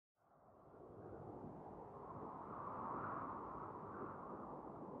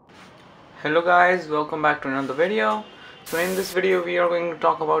Hello guys, welcome back to another video. So in this video we are going to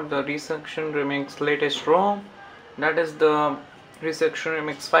talk about the Resection Remix latest ROM, that is the Resection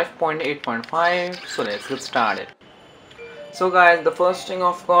Remix 5.8.5. So let's get started. So guys, the first thing,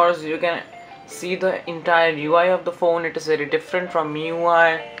 of course, you can see the entire UI of the phone. It is very different from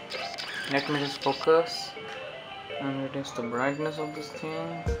MIUI. Let me just focus and reduce the brightness of this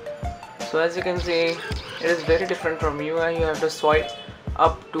thing. So as you can see, it is very different from MIUI. You have to swipe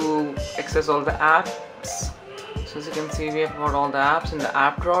up to access all the apps. So as you can see, we have got all the apps in the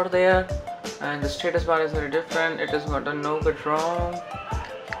app drawer there, and the status bar is very different. It has got a nougat ROM.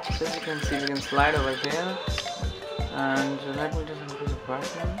 So as you can see, we can slide over here, and let me just increase the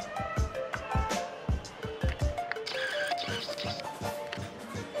brightness.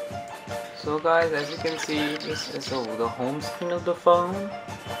 So guys, as you can see, this is the home screen of the phone,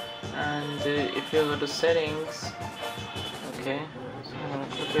 and if you go to settings, okay, so I'm gonna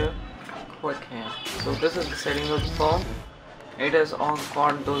click here. So this is the settings of the phone. It has all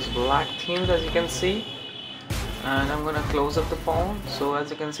got those black themes, as you can see, and I'm gonna close up the phone. So as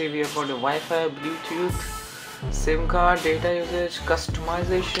you can see, we have got the Wi-Fi, Bluetooth, SIM card, data usage,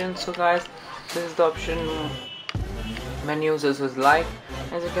 customization. So guys, this is the option many users would like.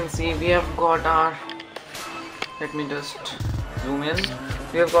 As you can see, we have got our, let me just zoom in,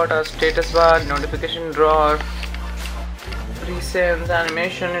 we have got our status bar, notification drawer, presets,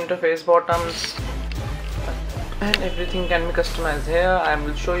 animation, interface, bottoms, and everything can be customized here. I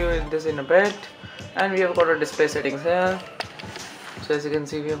will show you this in a bit. And we have got our display settings here. So as you can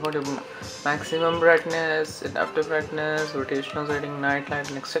see, we have got a maximum brightness, adaptive brightness, rotational setting, night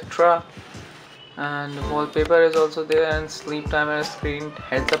light, etc. And the wallpaper is also there, and sleep timer, screen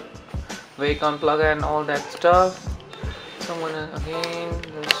heads up, wake unplug, and all that stuff. So I'm gonna again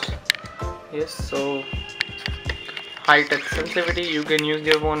just, yes, so high touch sensitivity, you can use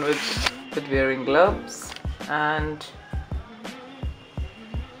your phone with wearing gloves. And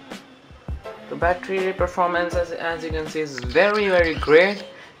the battery performance, as you can see, is very great.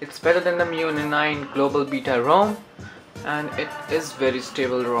 It's better than the MIUI 9 global beta ROM, and it is very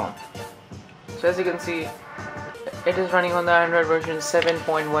stable ROM. So as you can see, it is running on the Android version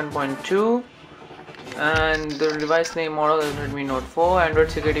 7.1.2, and the device name model is Redmi Note 4. Android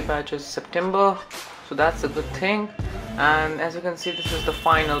security patch is September, so that's a good thing. And as you can see, this is the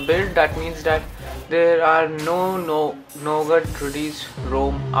final build. That means that there are no nougat release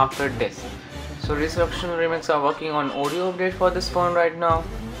ROM after this. So Resection Remix are working on audio update for this phone right now.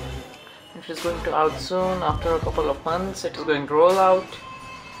 It is going to out soon. After a couple of months, it is going to roll out.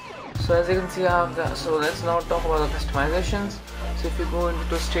 So as you can see, I have that. So let's now talk about the customizations. So if you go into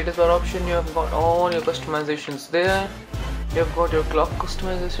the status bar option, you have got all your customizations there. You have got your clock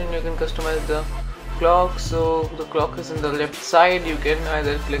customization. You can customize the clock. So the clock is in the left side. You can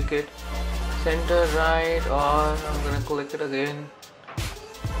either click it center, right, or I'm gonna click it again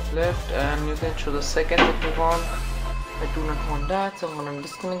left, and you can show the seconds if you want. I do not want that, so I'm gonna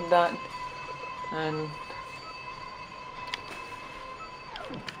disconnect that. And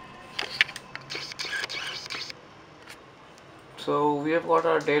so we have got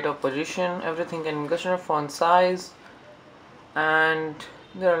our date of position, everything can be customized, font size, and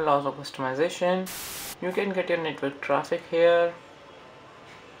there are lots of customization. You can get your network traffic here.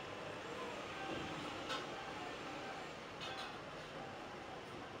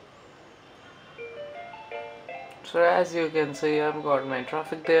 So as you can see, I've got my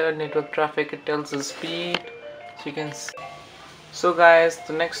traffic there, network traffic, it tells the speed, so you can see. So guys,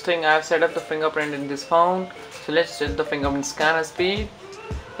 the next thing, I've set up the fingerprint in this phone. So let's check the fingerprint scanner speed.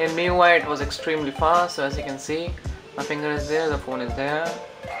 In MIUI it was extremely fast. So as you can see, my finger is there, the phone is there.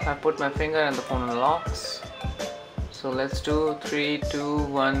 I put my finger and the phone unlocks. So let's do 3, 2,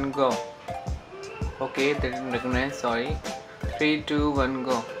 1, go. Okay, they didn't recognize, sorry. 3, 2, 1,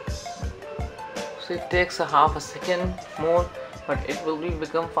 go. So it takes a half a second more, but it will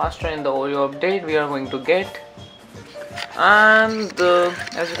become faster in the audio update we are going to get. And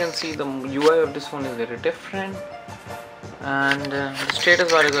as you can see, the UI of this phone is very different, and the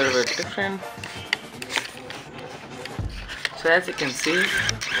status bar is very different. So as you can see,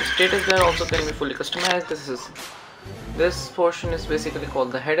 the status bar also can be fully customized. This portion is basically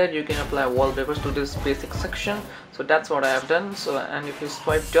called the header. You can apply wallpapers to this basic section, so that's what I have done. So, and if you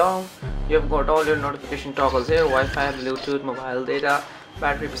swipe down, you have got all your notification toggles here: Wi-Fi, Bluetooth, mobile data,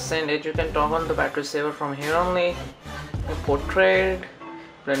 battery percentage. You can toggle the battery saver from here only, portrait,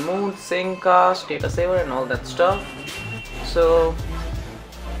 blend mood, sync, cast, data saver, and all that stuff. So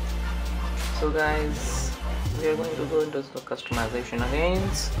guys, we are going to go into the customization again.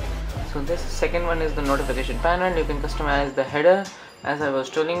 So this second one is the notification panel. You can customize the header. as I was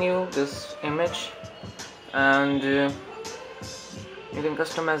telling you, this image, and you can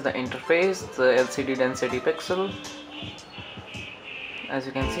customize the interface, the LCD density pixel. As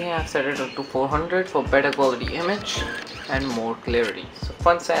you can see, I have set it up to 400 for better quality image and more clarity. So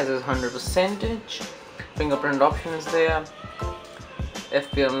font size is 100%. Fingerprint option is there.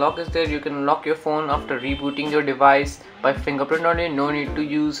 FP unlock is there. You can unlock your phone after rebooting your device by fingerprint only. No need to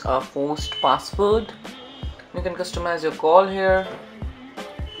use a forced password. You can customize your call here.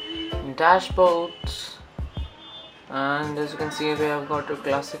 Dashboards. And as you can see, we have got a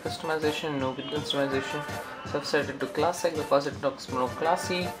classic customization, nougat customization. So I've set it to classic because it looks more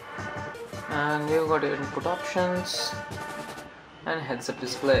classy. And we've got your input options and heads-up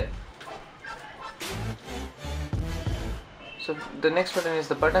display. So the next button is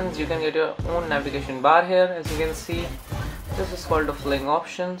the buttons. You can get your own navigation bar here. As you can see, this is called the fling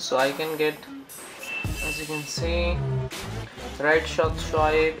option. So I can get, as you can see, right shot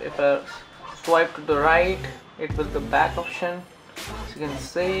swipe. If I swipe to the right, it will the back option, as you can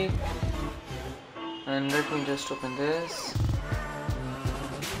see. And let me just open this.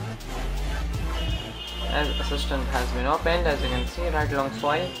 As assistant has been opened, as you can see, right long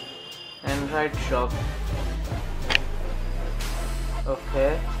swipe and right shot.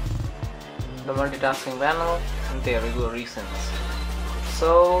 Okay, the multitasking panel, and there we go, recents.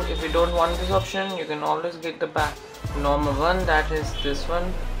 So if you don't want this option, you can always get the back normal one, that is this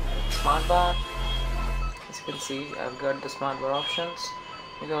one, smart bar. As you can see, I've got the smart bar options.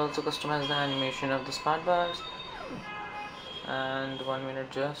 You can also customize the animation of the smart bars. And 1 minute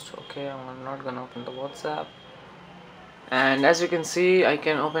just, okay, I'm not gonna open the WhatsApp. And as you can see, I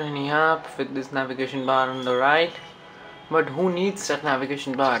can open any app with this navigation bar on the right. But who needs that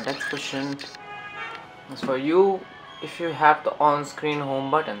navigation bar? That's question. As for you, if you have the on-screen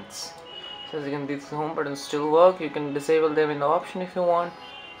home buttons. So as you can see, these home buttons still work. You can disable them in the option if you want.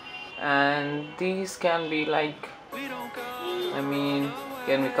 And these can be like, can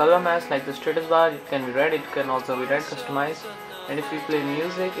be color matched like the status bar. It can be red, it can also be red customized. And if you play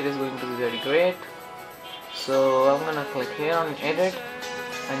music, it is going to be very great. So I'm gonna click here on edit,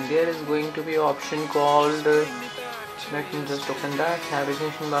 and there is going to be an option called let me just open that,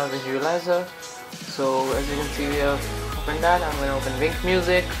 navigation bar visualizer. So as you can see, we have opened that. I'm gonna open Wink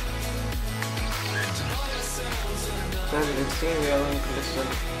Music. So as you can see, we are going to listen.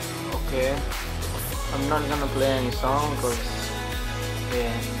 Okay, I'm not gonna play any song because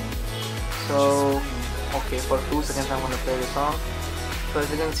yeah. So okay, for 2 seconds I'm gonna play the song. So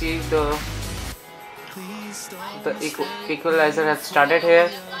as you can see, the equalizer has started here.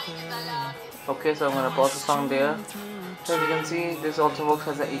 Okay, so I'm gonna pause the song there. So as you can see, this also works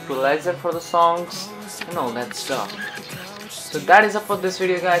as an equalizer for the songs and all that stuff. So that is up for this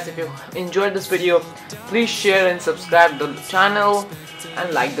video, guys. If you enjoyed this video, please share and subscribe the channel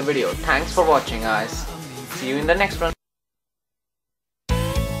and like the video. Thanks for watching, guys. See you in the next one.